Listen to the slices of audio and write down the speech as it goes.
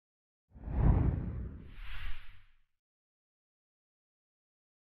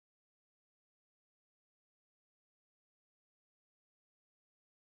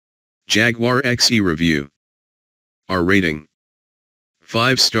Jaguar XE Review. Our rating: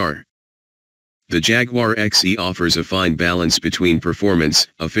 5-star. The Jaguar XE offers a fine balance between performance,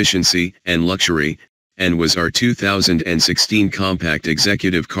 efficiency, and luxury, and was our 2016 Compact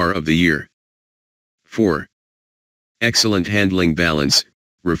Executive Car of the Year. 4. Excellent handling balance,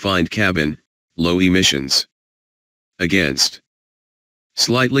 refined cabin, low emissions. Against: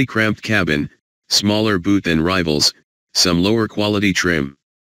 slightly cramped cabin, smaller boot than rivals, some lower quality trim.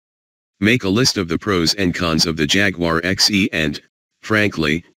 Make a list of the pros and cons of the Jaguar XE and,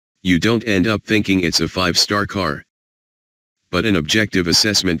 frankly, you don't end up thinking it's a 5-star car. But an objective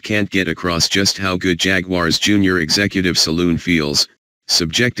assessment can't get across just how good Jaguar's Junior Executive Saloon feels.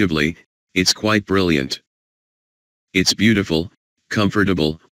 Subjectively, it's quite brilliant. It's beautiful,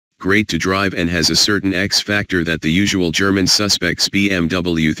 comfortable, great to drive, and has a certain X factor that the usual German suspects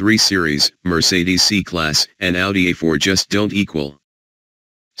BMW 3 Series, Mercedes C-Class, and Audi A4 just don't equal.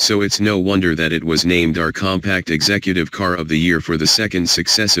 So it's no wonder that it was named our Compact Executive Car of the Year for the second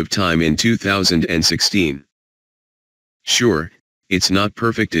successive time in 2016. Sure, it's not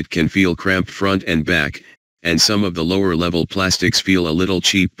perfect, it can feel cramped front and back, and some of the lower level plastics feel a little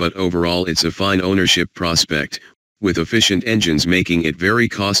cheap, but overall it's a fine ownership prospect, with efficient engines making it very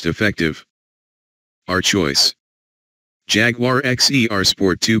cost effective. Our choice: Jaguar XE R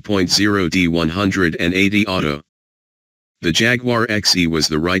Sport 2.0 D180 Auto. The Jaguar XE was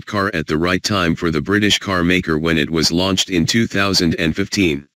the right car at the right time for the British car maker when it was launched in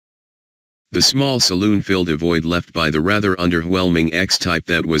 2015. The small saloon filled a void left by the rather underwhelming X-Type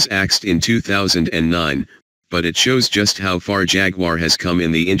that was axed in 2009, but it shows just how far Jaguar has come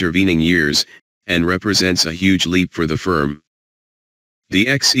in the intervening years, and represents a huge leap for the firm. The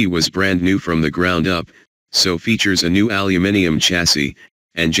XE was brand new from the ground up, so features a new aluminium chassis,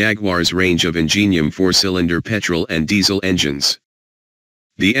 and Jaguar's range of Ingenium 4-cylinder petrol and diesel engines.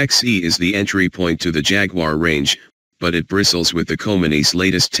 The XE is the entry point to the Jaguar range, but it bristles with the company's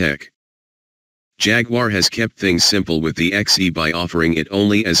latest tech. Jaguar has kept things simple with the XE by offering it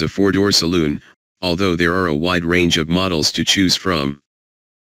only as a 4-door saloon, although there are a wide range of models to choose from.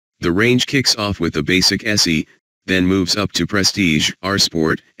 The range kicks off with the basic SE, then moves up to Prestige, R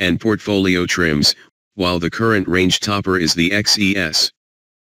Sport, and Portfolio trims, while the current range topper is the XES.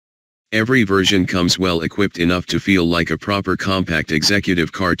 Every version comes well equipped enough to feel like a proper compact executive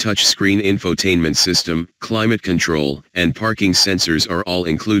car. Touchscreen infotainment system, climate control, and parking sensors are all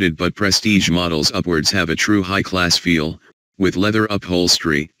included, but Prestige models upwards have a true high-class feel, with leather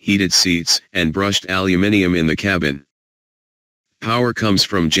upholstery, heated seats, and brushed aluminium in the cabin. Power comes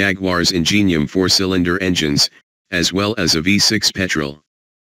from Jaguar's Ingenium 4-cylinder engines, as well as a V6 petrol.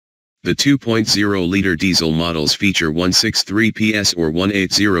 The 2.0-liter diesel models feature 163 PS or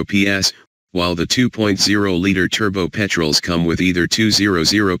 180 PS, while the 2.0-liter turbo petrols come with either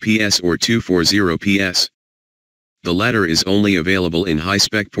 200 PS or 240 PS. The latter is only available in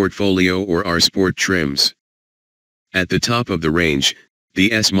high-spec Portfolio or R Sport trims. At the top of the range,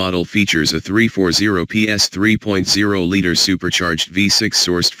 the S model features a 340 PS 3.0-liter supercharged V6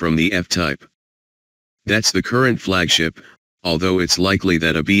 sourced from the F-Type. That's the current flagship, although it's likely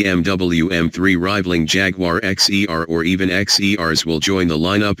that a BMW M3 rivaling Jaguar XER or even XERs will join the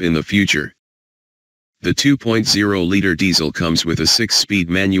lineup in the future. The 2.0-liter diesel comes with a 6-speed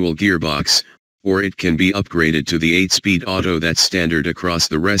manual gearbox, or it can be upgraded to the 8-speed auto that's standard across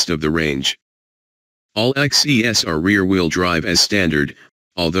the rest of the range. All XES are rear-wheel drive as standard,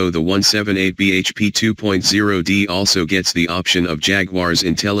 although the 178 bhp 2.0D also gets the option of Jaguar's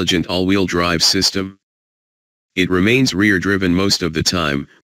intelligent all-wheel drive system. It remains rear-driven most of the time,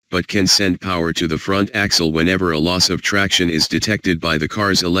 but can send power to the front axle whenever a loss of traction is detected by the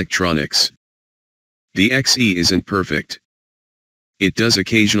car's electronics. The XE isn't perfect. It does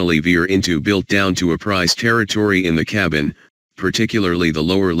occasionally veer into built down to a price territory in the cabin, particularly the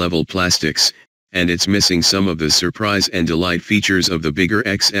lower-level plastics, and it's missing some of the surprise and delight features of the bigger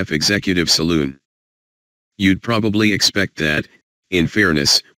XF Executive Saloon. You'd probably expect that, in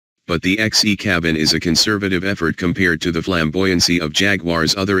fairness, but the XE cabin is a conservative effort compared to the flamboyancy of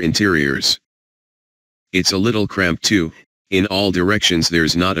Jaguar's other interiors. It's a little cramped too. In all directions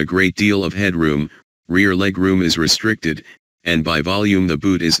there's not a great deal of headroom, rear legroom is restricted, and by volume the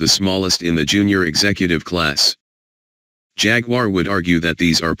boot is the smallest in the junior executive class. Jaguar would argue that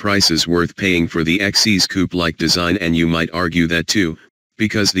these are prices worth paying for the XE's coupe-like design, and you might argue that too,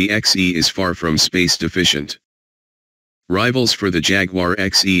 because the XE is far from space deficient. Rivals for the Jaguar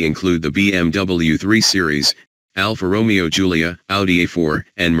XE include the BMW 3 Series, Alfa Romeo Giulia, Audi A4,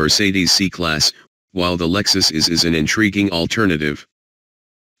 and Mercedes C-Class, while the Lexus is an intriguing alternative.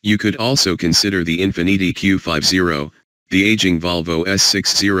 You could also consider the Infiniti Q50, the aging Volvo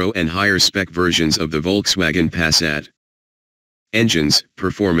S60 and higher spec versions of the Volkswagen Passat. Engines,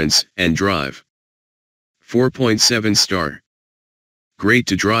 performance, and drive. 4.7 star. Great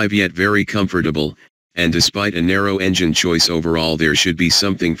to drive yet very comfortable, and despite a narrow engine choice overall there should be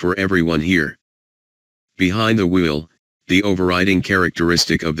something for everyone here. Behind the wheel, the overriding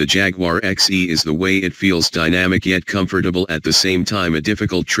characteristic of the Jaguar XE is the way it feels dynamic yet comfortable at the same time, a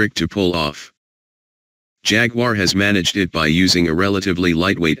difficult trick to pull off. Jaguar has managed it by using a relatively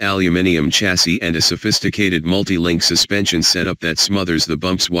lightweight aluminium chassis and a sophisticated multi-link suspension setup that smothers the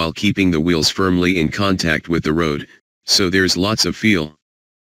bumps while keeping the wheels firmly in contact with the road, so there's lots of feel.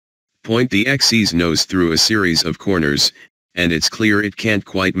 Point the XE's nose through a series of corners, and it's clear it can't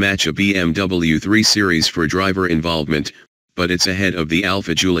quite match a BMW 3 Series for driver involvement, but it's ahead of the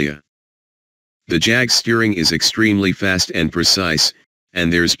Alfa Giulia. The Jag steering is extremely fast and precise,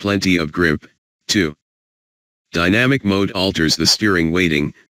 and there's plenty of grip, too. Dynamic mode alters the steering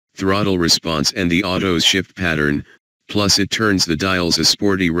weighting, throttle response and the auto's shift pattern, plus it turns the dials a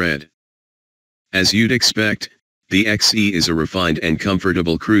sporty red. As you'd expect, the XE is a refined and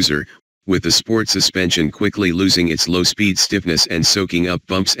comfortable cruiser, with the sport suspension quickly losing its low-speed stiffness and soaking up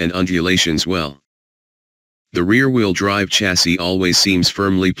bumps and undulations well. The rear-wheel drive chassis always seems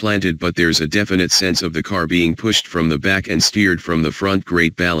firmly planted, but there's a definite sense of the car being pushed from the back and steered from the front.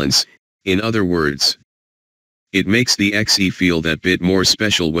 Great balance, in other words. It makes the XE feel that bit more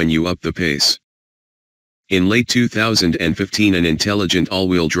special when you up the pace. In late 2015 an intelligent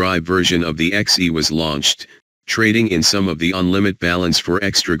all-wheel drive version of the XE was launched, trading in some of the unlimited balance for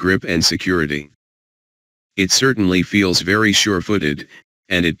extra grip and security. It certainly feels very sure-footed,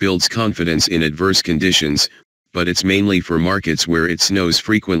 and it builds confidence in adverse conditions, but it's mainly for markets where it snows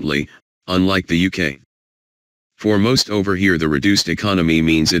frequently, unlike the UK. For most over here the reduced economy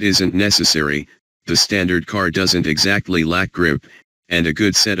means it isn't necessary. The standard car doesn't exactly lack grip, and a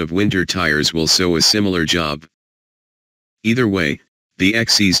good set of winter tires will sew a similar job. Either way, the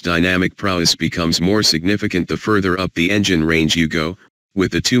XE's dynamic prowess becomes more significant the further up the engine range you go,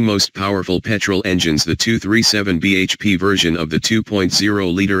 with the two most powerful petrol engines, the 237 bhp version of the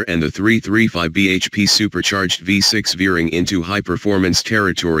 2.0-liter and the 335 bhp supercharged V6 veering into high-performance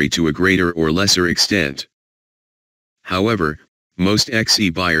territory to a greater or lesser extent. However, most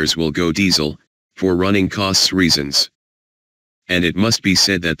XE buyers will go diesel, for running costs reasons. And it must be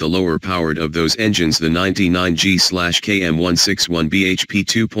said that the lower powered of those engines, the 99G/KM161 bhp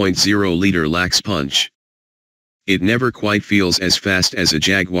 2.0-liter, lacks punch. It never quite feels as fast as a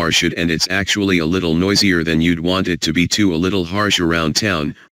Jaguar should, and it's actually a little noisier than you'd want it to be too, a little harsh around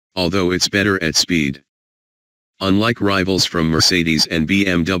town, although it's better at speed. Unlike rivals from Mercedes and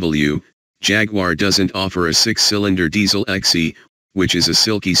BMW, Jaguar doesn't offer a 6-cylinder diesel XE, which is a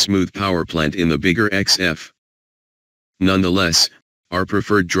silky smooth powerplant in the bigger XF. Nonetheless, our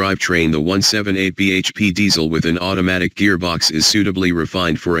preferred drivetrain, the 178 bhp diesel with an automatic gearbox, is suitably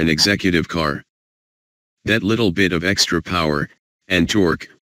refined for an executive car. That little bit of extra power and torque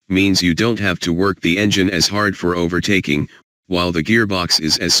means you don't have to work the engine as hard for overtaking, while the gearbox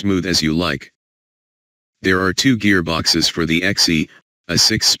is as smooth as you like. There are two gearboxes for the XE, a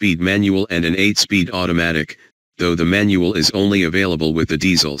 6-speed manual and an 8-speed automatic, though the manual is only available with the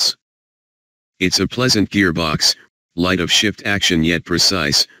diesels. It's a pleasant gearbox, light of shift action yet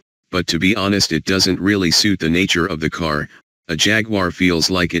precise, but to be honest it doesn't really suit the nature of the car. A Jaguar feels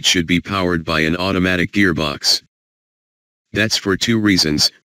like it should be powered by an automatic gearbox. That's for two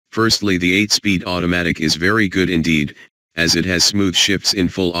reasons. Firstly, the 8-speed automatic is very good indeed, as it has smooth shifts in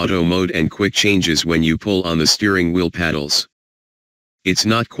full auto mode and quick changes when you pull on the steering wheel paddles. It's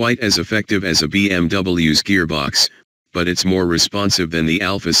not quite as effective as a BMW's gearbox, but it's more responsive than the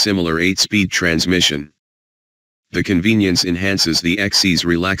Alfa's similar 8-speed transmission. The convenience enhances the XE's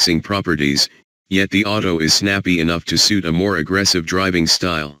relaxing properties, yet the auto is snappy enough to suit a more aggressive driving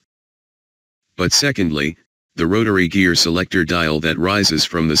style. But secondly, the rotary gear selector dial that rises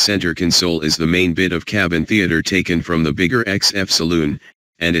from the center console is the main bit of cabin theater taken from the bigger XF saloon,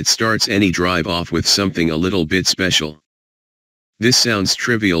 and it starts any drive off with something a little bit special. This sounds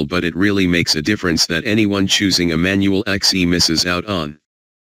trivial, but it really makes a difference that anyone choosing a manual XE misses out on.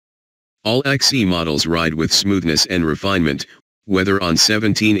 All XE models ride with smoothness and refinement, whether on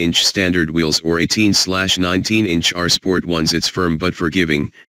 17-inch standard wheels or 18/19-inch R Sport ones. It's firm but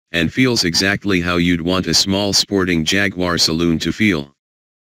forgiving, and feels exactly how you'd want a small sporting Jaguar saloon to feel.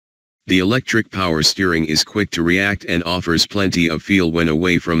 The electric power steering is quick to react and offers plenty of feel when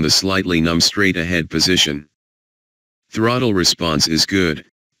away from the slightly numb straight-ahead position. Throttle response is good,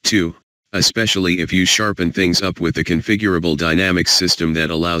 too, especially if you sharpen things up with the configurable dynamics system that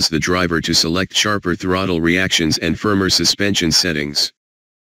allows the driver to select sharper throttle reactions and firmer suspension settings.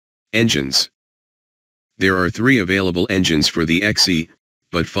 Engines. There are 3 available engines for the XE,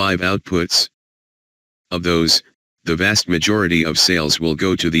 but 5 outputs. Of those, the vast majority of sales will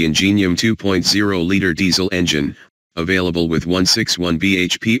go to the Ingenium 2.0-liter diesel engine, available with 161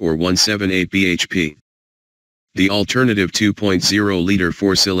 bhp or 178 bhp. The alternative 2.0-liter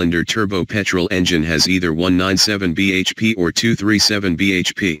 4-cylinder turbo petrol engine has either 197 bhp or 237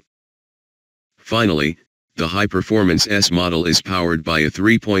 bhp. Finally, the high-performance S model is powered by a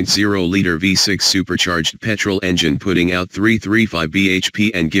 3.0-liter V6 supercharged petrol engine putting out 335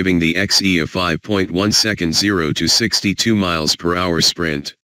 bhp and giving the XE a 5.1 second 0 to 62 miles per hour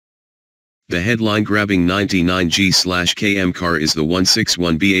sprint. The headline-grabbing 99G/km car is the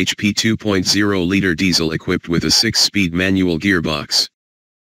 161 bhp 2.0-liter diesel equipped with a 6-speed manual gearbox.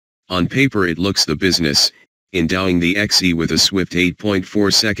 On paper it looks the business, endowing the XE with a swift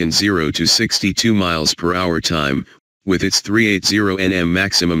 8.4 second 0 to 62 miles per hour time, with its 380 Nm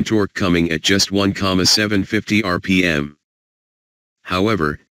maximum torque coming at just 1,750 rpm.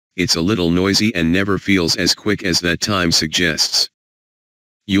 However, it's a little noisy and never feels as quick as that time suggests.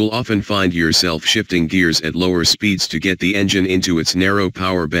 You'll often find yourself shifting gears at lower speeds to get the engine into its narrow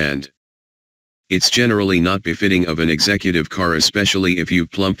power band. It's generally not befitting of an executive car, especially if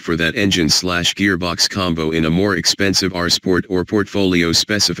you've plumped for that engine/gearbox combo in a more expensive R Sport or Portfolio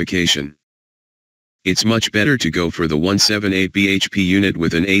specification. It's much better to go for the 178 bhp unit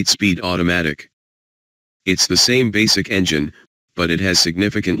with an 8-speed automatic. It's the same basic engine, but it has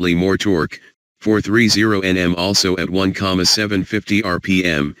significantly more torque, 430 Nm also at 1,750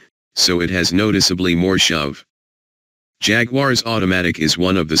 rpm, so it has noticeably more shove. Jaguar's automatic is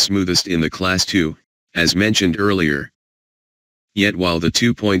one of the smoothest in the Class 2, as mentioned earlier. Yet while the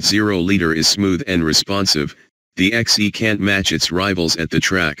 2.0-liter is smooth and responsive, the XE can't match its rivals at the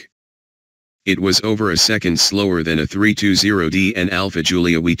track. It was over a second slower than a 320D and Alfa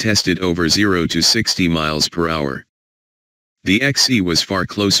Giulia we tested over 0 to 60 miles per hour. The XE was far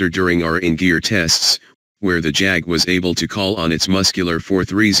closer during our in-gear tests, where the Jag was able to call on its muscular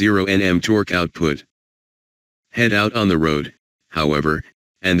 430 Nm torque output. Head out on the road, however,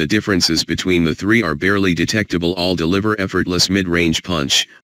 and the differences between the 3 are barely detectable. All deliver effortless mid-range punch,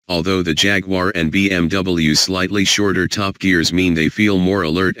 although the Jaguar and BMW's slightly shorter top gears mean they feel more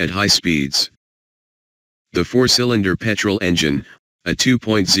alert at high speeds. The 4-cylinder petrol engine, a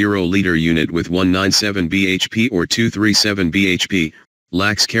 2.0-liter unit with 197 bhp or 237 bhp,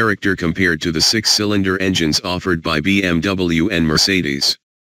 lacks character compared to the 6-cylinder engines offered by BMW and Mercedes.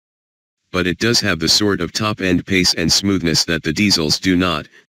 But it does have the sort of top-end pace and smoothness that the diesels do not,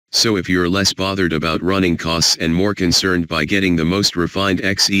 so if you're less bothered about running costs and more concerned by getting the most refined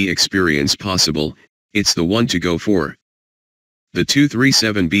XE experience possible, it's the one to go for. The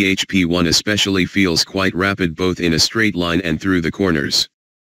 237 bhp one especially feels quite rapid both in a straight line and through the corners.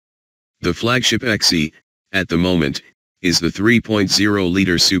 The flagship XE, at the moment, is the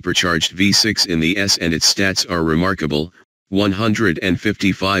 3.0-liter supercharged V6 in the S, and its stats are remarkable: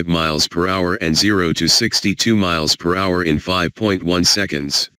 155 miles per hour and 0 to 62 miles per hour in 5.1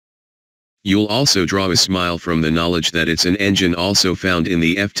 seconds. You'll also draw a smile from the knowledge that it's an engine also found in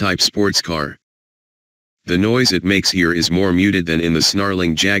the F-Type sports car. The noise it makes here is more muted than in the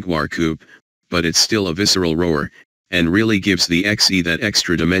snarling Jaguar coupe, but it's still a visceral roar, and really gives the XE that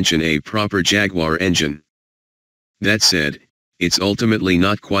extra dimension a proper Jaguar engine. That said, it's ultimately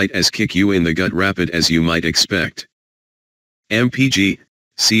not quite as kick-you-in-the-gut rapid as you might expect. MPG,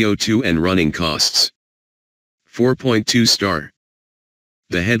 CO2 and running costs. 4.2 star.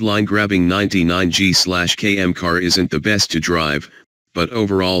 The headline-grabbing 99G/km car isn't the best to drive, but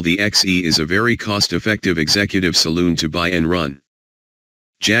overall the XE is a very cost-effective executive saloon to buy and run.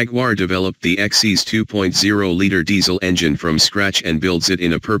 Jaguar developed the XE's 2.0-liter diesel engine from scratch and builds it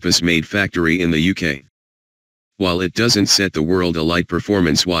in a purpose-made factory in the UK. While it doesn't set the world alight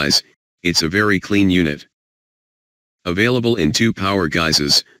performance-wise, it's a very clean unit. Available in 2 power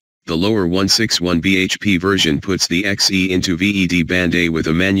guises, the lower 161 bhp version puts the XE into VED Band A with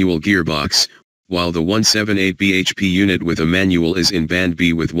a manual gearbox, while the 178 bhp unit with a manual is in Band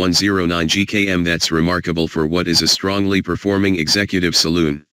B with 109 G/km. That's remarkable for what is a strongly performing executive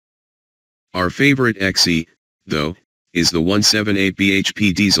saloon. Our favorite XE, though, is the 178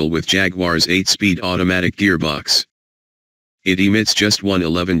 bhp diesel with Jaguar's 8-speed automatic gearbox. It emits just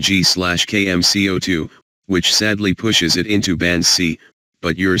 111 G/km CO2, which sadly pushes it into Band C,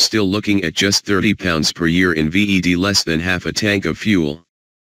 but you're still looking at just £30 per year in VED, less than half a tank of fuel.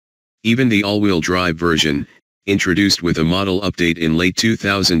 Even the all-wheel drive version, introduced with a model update in late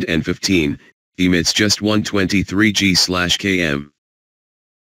 2015, emits just 123 G/km.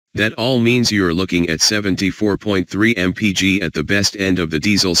 That all means you're looking at 74.3 mpg at the best end of the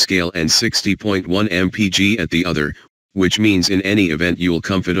diesel scale and 60.1 mpg at the other, which means in any event you'll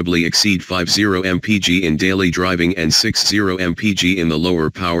comfortably exceed 50 mpg in daily driving and 60 mpg in the lower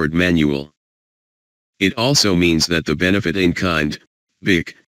powered manual. It also means that the benefit in kind,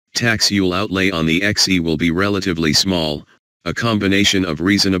 BIC, tax you'll outlay on the XE will be relatively small, a combination of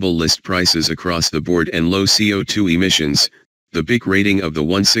reasonable list prices across the board and low CO2 emissions. The BIC rating of the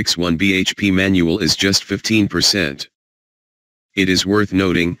 161 bhp manual is just 15%. It is worth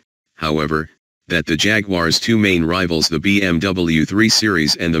noting, however, that the Jaguar's two main rivals, the BMW 3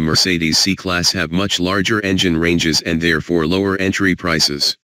 Series and the Mercedes C-Class, have much larger engine ranges and therefore lower entry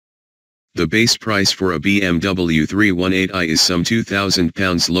prices. The base price for a BMW 318i is some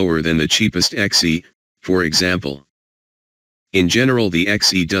 £2,000 lower than the cheapest XE, for example. In general, the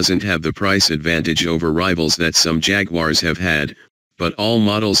XE doesn't have the price advantage over rivals that some Jaguars have had, but all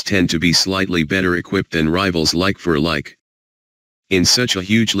models tend to be slightly better equipped than rivals like for like. In such a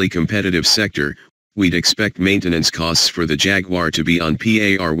hugely competitive sector, we'd expect maintenance costs for the Jaguar to be on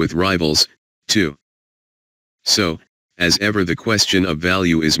par with rivals, too. So, as ever, the question of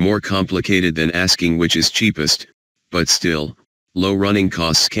value is more complicated than asking which is cheapest, but still, low running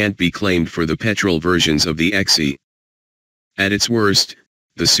costs can't be claimed for the petrol versions of the XE. At its worst,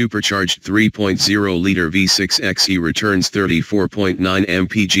 the supercharged 3.0-liter V6 XE returns 34.9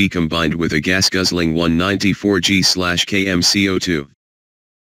 mpg combined with a gas-guzzling 194 G/km CO2.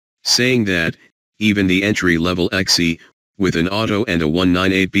 Saying that, even the entry-level XE, with an auto and a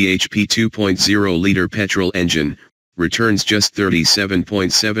 198 bhp 2.0-liter petrol engine, returns just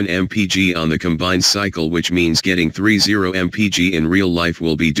 37.7 mpg on the combined cycle, which means getting 30 mpg in real life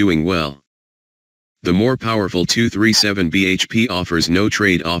will be doing well. The more powerful 237 bhp offers no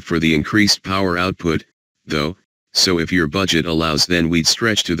trade-off for the increased power output, though, so if your budget allows, then we'd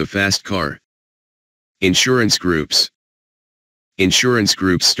stretch to the fast car. Insurance groups. Insurance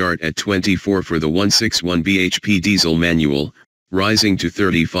groups start at 24 for the 161 bhp diesel manual, rising to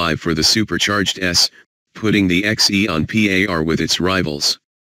 35 for the supercharged S, putting the XE on par with its rivals.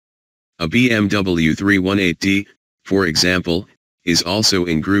 A BMW 318d, for example, is also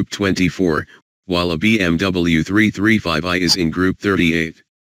in Group 24, while a BMW 335i is in Group 38.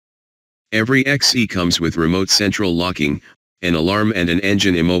 Every XE comes with remote central locking, an alarm and an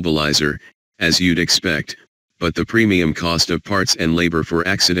engine immobilizer, as you'd expect, but the premium cost of parts and labor for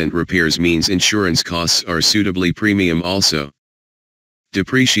accident repairs means insurance costs are suitably premium also.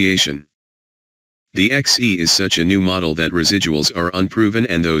 Depreciation. The XE is such a new model that residuals are unproven,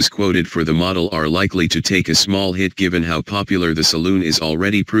 and those quoted for the model are likely to take a small hit given how popular the saloon is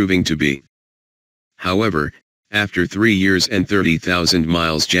already proving to be. However, after 3 years and 30,000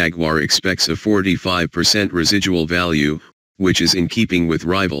 miles, Jaguar expects a 45% residual value, which is in keeping with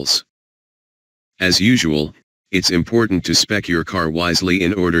rivals. As usual, it's important to spec your car wisely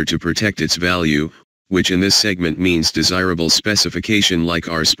in order to protect its value, which in this segment means desirable specification like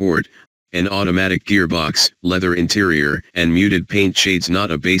R Sport, an automatic gearbox, leather interior, and muted paint shades,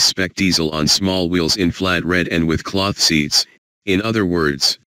 not a base spec diesel on small wheels in flat red and with cloth seats. In other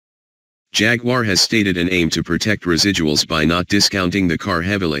words, Jaguar has stated an aim to protect residuals by not discounting the car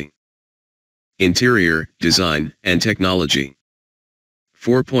heavily. Interior, design, and technology.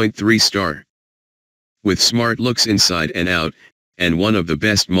 4.3 star. With smart looks inside and out, and one of the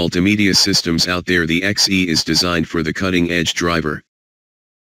best multimedia systems out there, the XE is designed for the cutting-edge driver.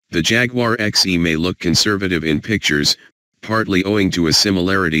 The Jaguar XE may look conservative in pictures, partly owing to a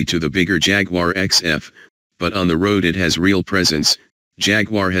similarity to the bigger Jaguar XF, but on the road it has real presence.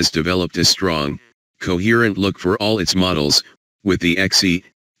 Jaguar has developed a strong, coherent look for all its models, with the XE,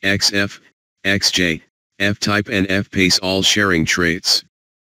 XF, XJ, F-Type and F-Pace all sharing traits.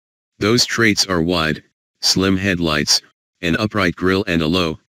 Those traits are wide, slim headlights, an upright grille and a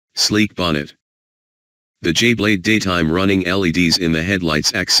low, sleek bonnet. The J-Blade daytime running LEDs in the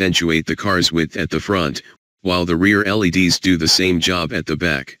headlights accentuate the car's width at the front, while the rear LEDs do the same job at the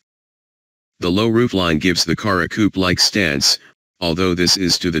back. The low roofline gives the car a coupe-like stance, although this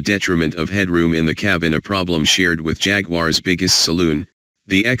is to the detriment of headroom in the cabin, a problem shared with Jaguar's biggest saloon,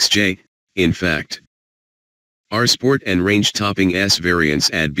 the XJ, in fact. R Sport and range-topping S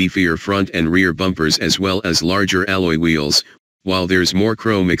variants add beefier front and rear bumpers as well as larger alloy wheels, while there's more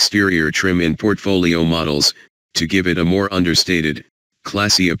chrome exterior trim in portfolio models, to give it a more understated,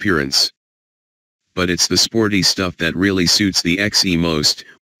 classy appearance. But it's the sporty stuff that really suits the XE most,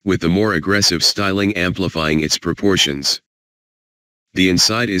 with the more aggressive styling amplifying its proportions. The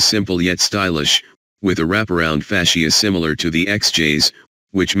inside is simple yet stylish, with a wraparound fascia similar to the XJ's,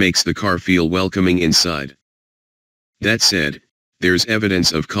 which makes the car feel welcoming inside. That said, there's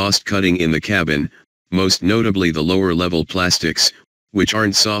evidence of cost cutting in the cabin, most notably the lower level plastics, which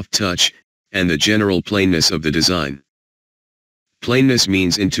aren't soft touch, and the general plainness of the design. Plainness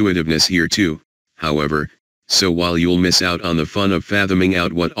means intuitiveness here too, however, so while you'll miss out on the fun of fathoming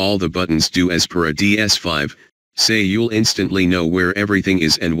out what all the buttons do as per a DS5, say you'll instantly know where everything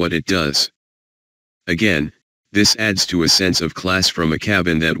is and what it does. Again, this adds to a sense of class from a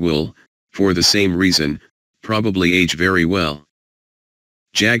cabin that will, for the same reason, probably age very well.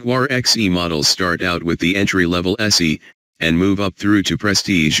 Jaguar XE models start out with the entry-level SE, and move up through to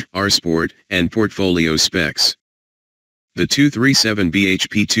Prestige, R-Sport, and Portfolio specs. The 237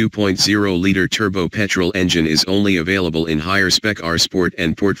 bhp 2.0-liter turbo petrol engine is only available in higher-spec R-Sport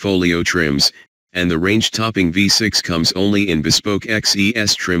and Portfolio trims, and the range-topping V6 comes only in bespoke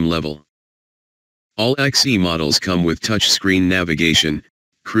XES trim level. All XE models come with touchscreen navigation,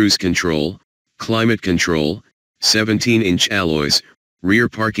 cruise control, climate control, 17-inch alloys, rear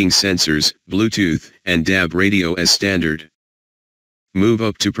parking sensors, Bluetooth, and DAB radio as standard. Move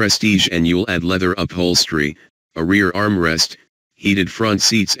up to Prestige and you'll add leather upholstery, a rear armrest, heated front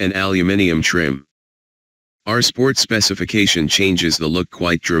seats and aluminium trim. Our Sport specification changes the look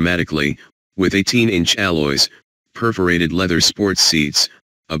quite dramatically, with 18-inch alloys, perforated leather sports seats,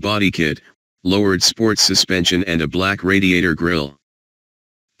 a body kit, lowered sports suspension and a black radiator grille.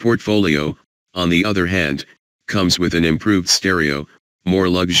 Portfolio, on the other hand, comes with an improved stereo, more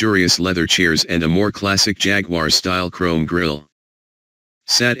luxurious leather chairs and a more classic Jaguar-style chrome grille.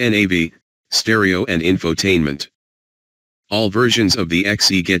 Sat-NAV, stereo and infotainment. All versions of the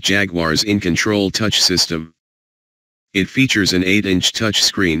XE get Jaguar's in-control touch system. It features an 8-inch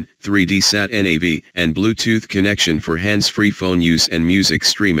touchscreen, 3D Sat-NAV, and Bluetooth connection for hands-free phone use and music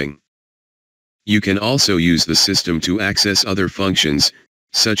streaming. You can also use the system to access other functions,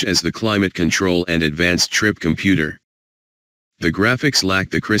 such as the climate control and advanced trip computer. The graphics lack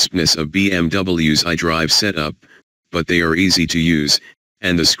the crispness of BMW's iDrive setup, but they are easy to use,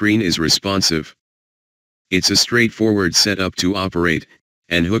 and the screen is responsive. It's a straightforward setup to operate,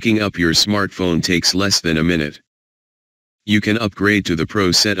 and hooking up your smartphone takes less than a minute. You can upgrade to the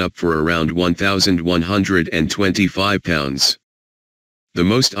Pro setup for around £1,125. The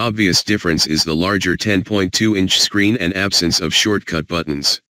most obvious difference is the larger 10.2-inch screen and absence of shortcut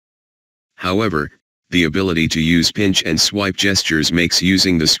buttons. However, the ability to use pinch and swipe gestures makes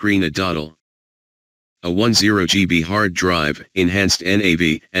using the screen a doddle. A 10GB hard drive, enhanced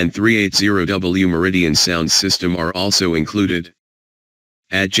NAV, and 380W Meridian sound system are also included.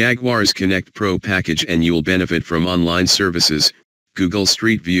 Add Jaguar's Connect Pro package and you'll benefit from online services, Google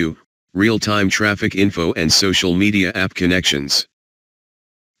Street View, real-time traffic info and social media app connections.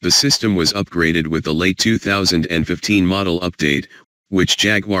 The system was upgraded with the late 2015 model update, which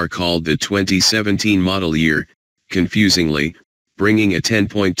Jaguar called the 2017 model year, confusingly, bringing a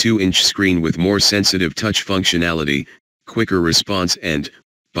 10.2-inch screen with more sensitive touch functionality, quicker response and,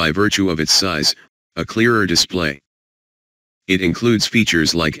 by virtue of its size, a clearer display. It includes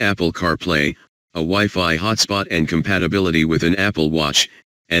features like Apple CarPlay, a Wi-Fi hotspot and compatibility with an Apple Watch,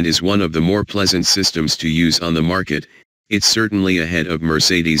 and is one of the more pleasant systems to use on the market. It's certainly ahead of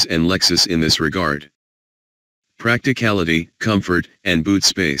Mercedes and Lexus in this regard. Practicality, comfort, and boot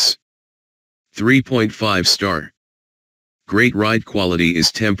space. 3.5 star. Great ride quality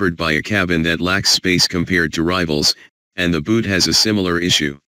is tempered by a cabin that lacks space compared to rivals, and the boot has a similar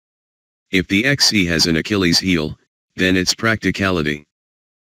issue. If the XE has an Achilles heel, then it's practicality.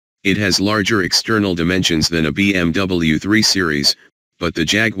 It has larger external dimensions than a BMW 3 Series, but the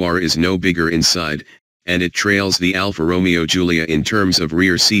Jaguar is no bigger inside, and it trails the Alfa Romeo Giulia in terms of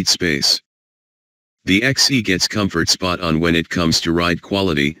rear seat space. The XE gets comfort spot on when it comes to ride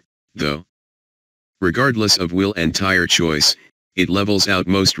quality, though. Regardless of wheel and tire choice, it levels out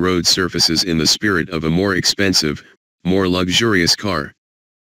most road surfaces in the spirit of a more expensive, more luxurious car.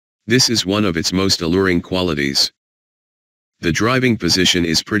 This is one of its most alluring qualities. The driving position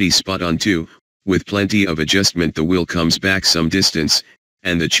is pretty spot on too, with plenty of adjustment. The wheel comes back some distance,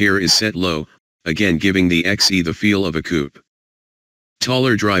 and the chair is set low, again giving the XE the feel of a coupe.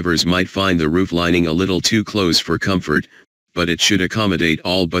 Taller drivers might find the roof lining a little too close for comfort, but it should accommodate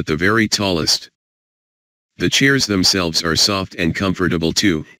all but the very tallest. The chairs themselves are soft and comfortable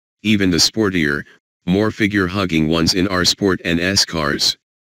too, even the sportier, more figure-hugging ones in our Sport and S cars.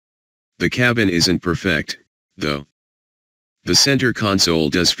 The cabin isn't perfect, though. The center console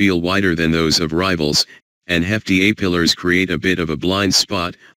does feel wider than those of rivals, and hefty A-pillars create a bit of a blind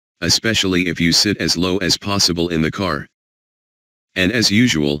spot, especially if you sit as low as possible in the car. And as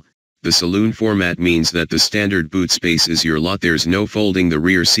usual, The saloon format means that the standard boot space is your lot. There's no folding the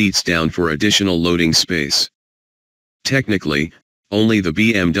rear seats down for additional loading space. Technically, only the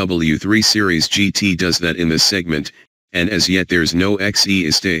BMW 3 Series GT does that in this segment, and as yet there's no XE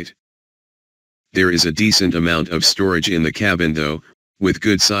estate. There is a decent amount of storage in the cabin though, with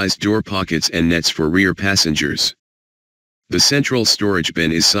good-sized door pockets and nets for rear passengers. The central storage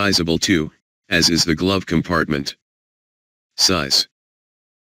bin is sizable too, as is the glove compartment. Size.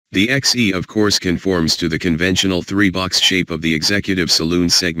 The XE of course conforms to the conventional 3-box shape of the executive saloon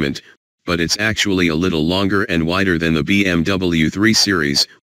segment, but it's actually a little longer and wider than the BMW 3 Series,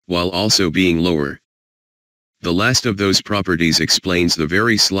 while also being lower. The last of those properties explains the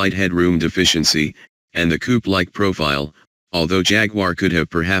very slight headroom deficiency, and the coupe-like profile, although Jaguar could have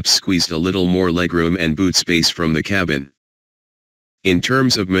perhaps squeezed a little more legroom and boot space from the cabin. In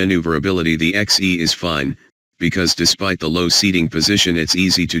terms of maneuverability, the XE is fine, because despite the low seating position it's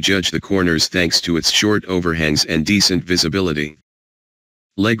easy to judge the corners thanks to its short overhangs and decent visibility.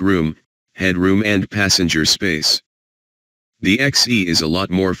 Legroom, headroom and passenger space. The XE is a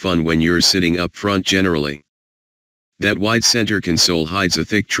lot more fun when you're sitting up front generally. That wide center console hides a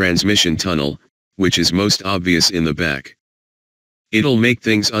thick transmission tunnel, which is most obvious in the back. It'll make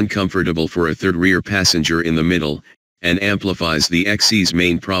things uncomfortable for a third rear passenger in the middle, and amplifies the XE's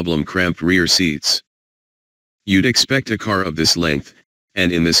main problem: cramped rear seats. You'd expect a car of this length,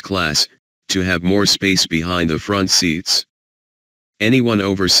 and in this class, to have more space behind the front seats. Anyone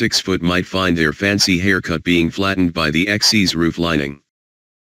over 6 foot might find their fancy haircut being flattened by the XE's roof lining.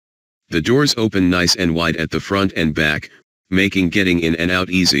 The doors open nice and wide at the front and back, making getting in and out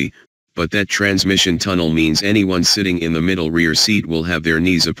easy, but that transmission tunnel means anyone sitting in the middle rear seat will have their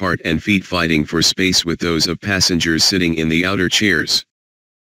knees apart and feet fighting for space with those of passengers sitting in the outer chairs.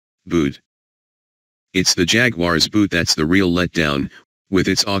 Boot. It's the Jaguar's boot that's the real letdown, with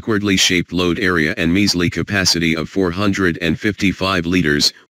its awkwardly shaped load area and measly capacity of 455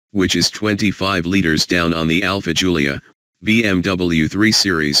 liters, which is 25 liters down on the Alfa Giulia, BMW 3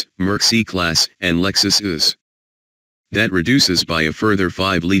 Series, Merc C-Class, and Lexus IS. That reduces by a further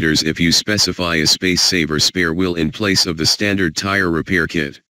 5 liters if you specify a space-saver spare wheel in place of the standard tire repair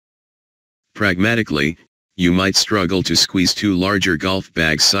kit. Pragmatically, you might struggle to squeeze 2 larger golf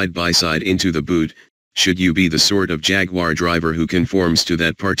bags side by side into the boot, should you be the sort of Jaguar driver who conforms to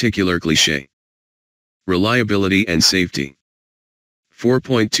that particular cliché. Reliability and safety.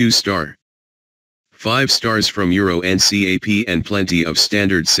 4.2 star. 5 stars from Euro NCAP, and plenty of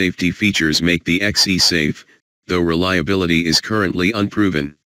standard safety features make the XE safe, though reliability is currently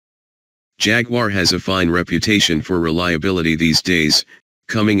unproven. Jaguar has a fine reputation for reliability these days,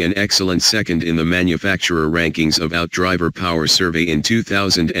 coming an excellent second in the manufacturer rankings of Outdriver Power Survey in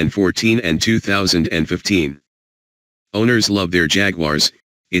 2014 and 2015. Owners love their Jaguars,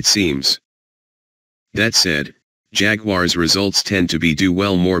 it seems. That said, Jaguar's results tend to be do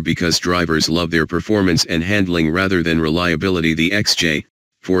well more because drivers love their performance and handling rather than reliability. The XJ,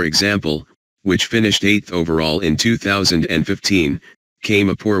 for example, which finished 8th overall in 2015, came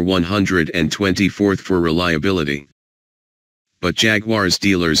a poor 124th for reliability. But Jaguar's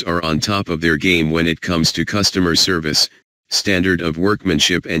dealers are on top of their game when it comes to customer service, standard of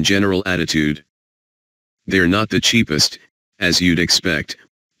workmanship and general attitude. They're not the cheapest, as you'd expect,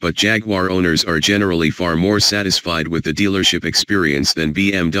 but Jaguar owners are generally far more satisfied with the dealership experience than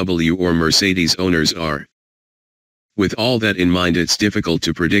BMW or Mercedes owners are. With all that in mind, it's difficult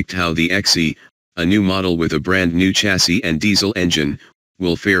to predict how the XE, a new model with a brand new chassis and diesel engine,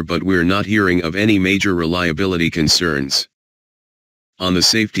 will fare, but we're not hearing of any major reliability concerns. On the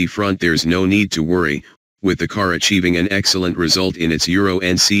safety front, there's no need to worry, with the car achieving an excellent result in its Euro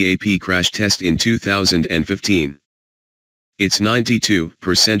NCAP crash test in 2015. Its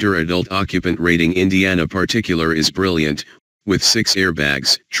 92% adult occupant rating Indiana particular is brilliant, with 6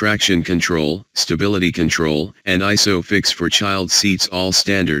 airbags, traction control, stability control, and ISOFIX for child seats all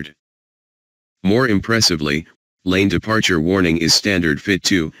standard. More impressively, lane departure warning is standard fit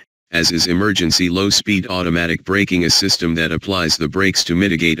too, as is emergency low-speed automatic braking, a system that applies the brakes to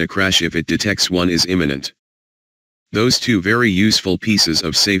mitigate a crash if it detects one is imminent. Those two very useful pieces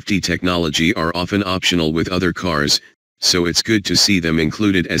of safety technology are often optional with other cars, so it's good to see them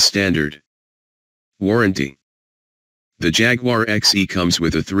included as standard. Warranty. The Jaguar XE comes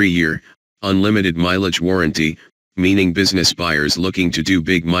with a 3-year, unlimited mileage warranty, meaning business buyers looking to do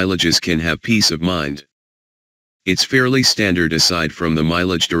big mileages can have peace of mind. It's fairly standard aside from the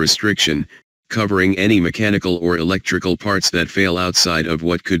mileage restriction, covering any mechanical or electrical parts that fail outside of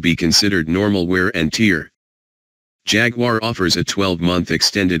what could be considered normal wear and tear. Jaguar offers a 12-month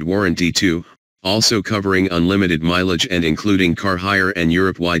extended warranty too, also covering unlimited mileage and including car hire and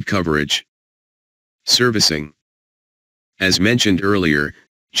Europe-wide coverage. Servicing. As mentioned earlier,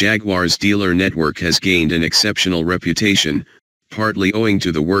 Jaguar's dealer network has gained an exceptional reputation, partly owing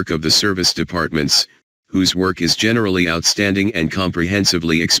to the work of the service departments, whose work is generally outstanding and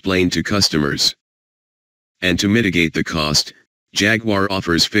comprehensively explained to customers. And to mitigate the cost, Jaguar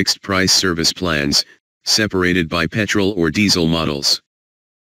offers fixed-price service plans, separated by petrol or diesel models.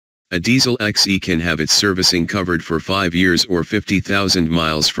 A Diesel XE can have its servicing covered for 5 years or 50,000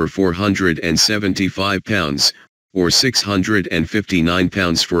 miles for £475, or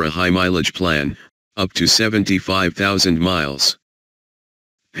 £659 for a high-mileage plan, up to 75,000 miles.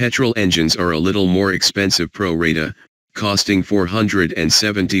 Petrol engines are a little more expensive pro rata, costing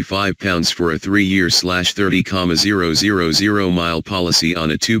 £475 for a 3-year/30,000 mile policy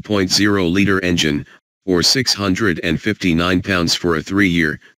on a 2.0-litre engine, or £659 for a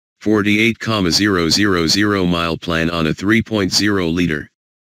 3-year, 48,000 mile plan on a 3.0-litre.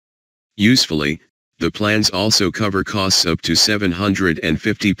 Usefully, the plans also cover costs up to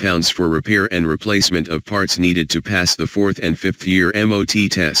 £750 for repair and replacement of parts needed to pass the 4th and 5th year MOT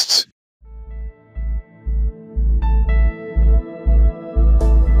tests.